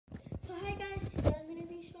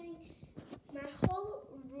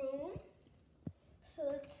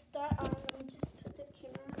start, let me just put the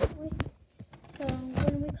camera away. So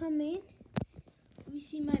when we come in, we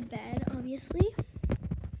see my bed, obviously.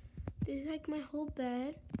 This is like my whole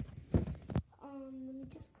bed. Let me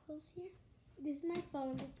just close here. This is my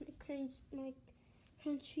phone. It's my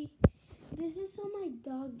crunchy. This is so my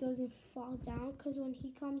dog doesn't fall down, because when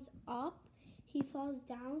he comes up, he falls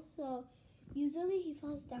down. So usually he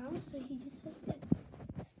falls down, so he just has to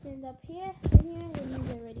stand up here and here, and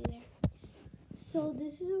he's already there. So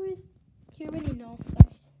this is where you already know,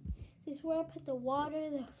 guys. This is where I put the water,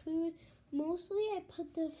 the food. Mostly I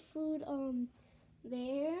put the food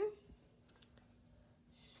there.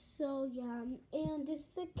 So yeah, and this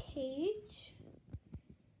is a cage.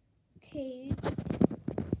 He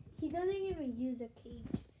doesn't even use a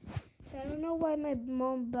cage. So I don't know why my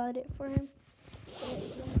mom bought it for him.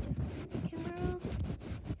 Wait, let me just put the camera off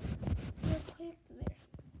real quick there.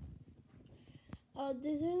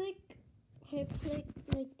 These are like I put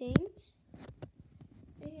my things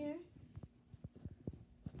right here.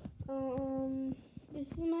 This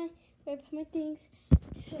is where I put my things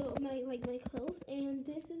to my clothes, and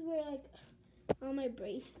this is where like all my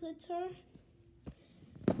bracelets are.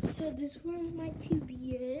 So this is where my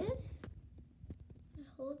TV is. My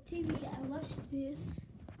whole TV. I watch this.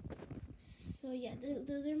 So yeah,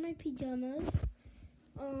 those are my pajamas.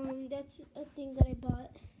 That's a thing that I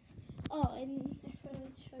bought. Oh, and I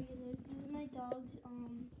forgot to show you this. These are my dog's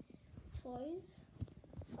toys.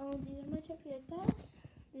 These are my chocolatas.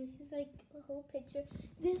 This is like a whole picture.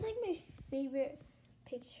 This is like my favorite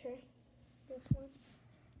picture. This one.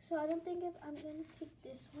 So I don't think if I'm gonna take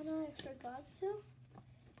this one on. I forgot to.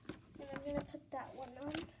 And I'm gonna put that one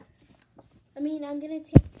on. I'm gonna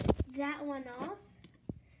take that one off.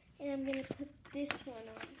 And I'm gonna put this one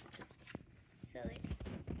on. So like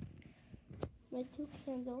my two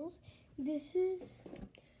candles. This is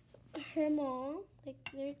her mom. Like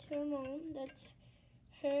there's her mom. That's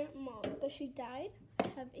her mom. But she died. I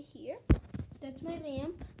have it here. That's my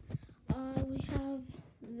lamp. We have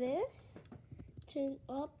this. Turns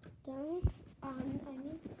up, down, on.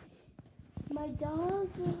 My dog,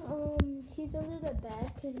 he's under the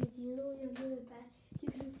bed because he's usually under the bed. You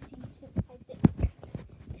can see him, I think.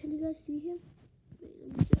 Can you guys see him? Wait, let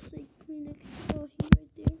me just like clean the camera. Oh, he's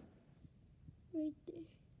right there. Right there.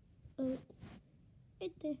 Oh,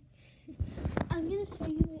 right there. I'm gonna show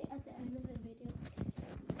you it at the end of the video.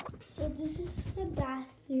 So this is the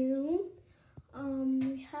bathroom.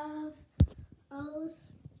 We have all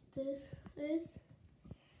this. This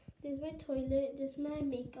is my toilet. This is my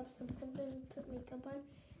makeup. Sometimes I put makeup on.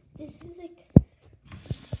 This is like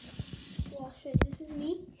washer. This is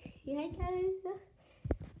me. Yeah, guys.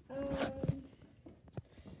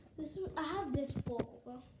 I have this full,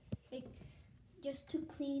 like just to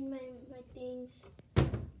clean my things.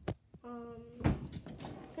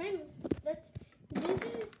 This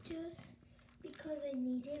is just because I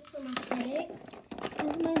need it for my headache.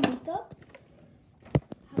 This is my makeup.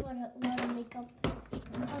 I have a lot of makeup.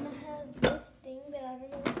 I have this thing that I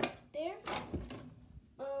don't know what to put there.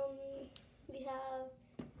 We have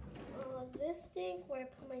this thing where I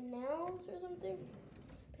put my nails or something.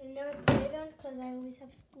 But I never put it on because I always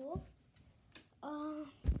have school.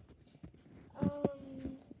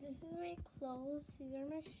 This is my clothes. These are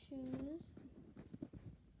my shoes.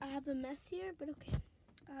 I have a mess here, but okay.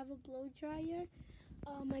 I have a blow dryer.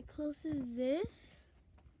 My clothes is this.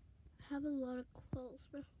 I have a lot of clothes,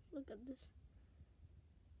 bro. Look at this.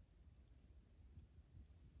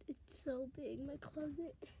 It's so big, my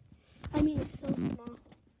closet. It's so small.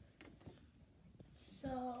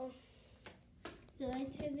 So the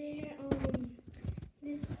lights are there.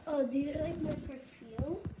 These are like my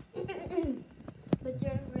perfume. But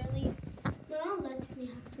they're really, my mom lets me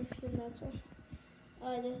have perfume, that's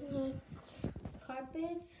why. This is my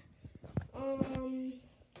carpets.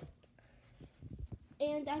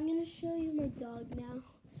 And I'm gonna show you my dog now.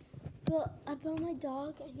 But about my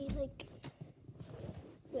dog, I need like,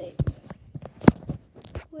 wait,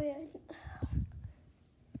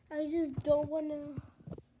 I just don't wanna,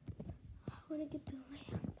 I wanna get the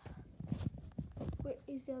lamp. Where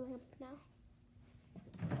is the lamp now?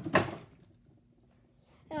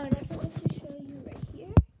 Oh, and I forgot to show you right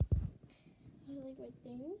here. I like my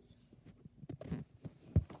things.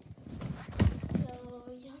 So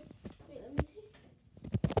yeah, wait, let me see.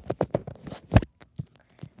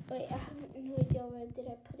 Wait, I have no idea where did I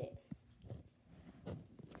put it.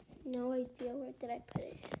 No idea where did I put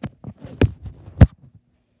it.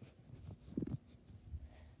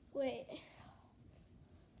 Wait.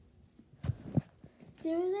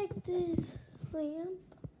 There was like this lamp.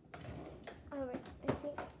 Alright, I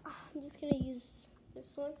think I'm just gonna use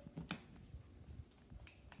this one.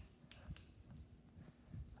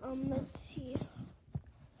 Let's see.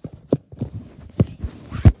 We're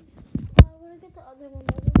gonna get the other one.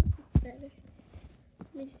 The other one's better.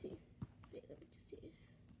 Let me see. Wait, let me just see.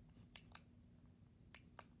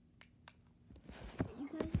 You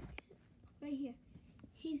guys, right here.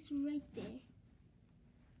 He's right there.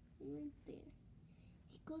 Right there.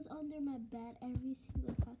 He goes under my bed every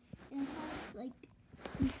single time. And I have like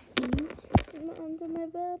these things under my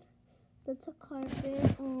bed. That's a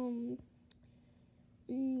carpet.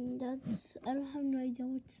 That's, I don't have no idea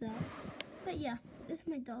what's that. But yeah, that's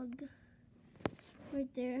my dog. Right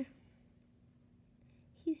there.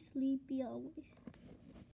 He's sleepy always.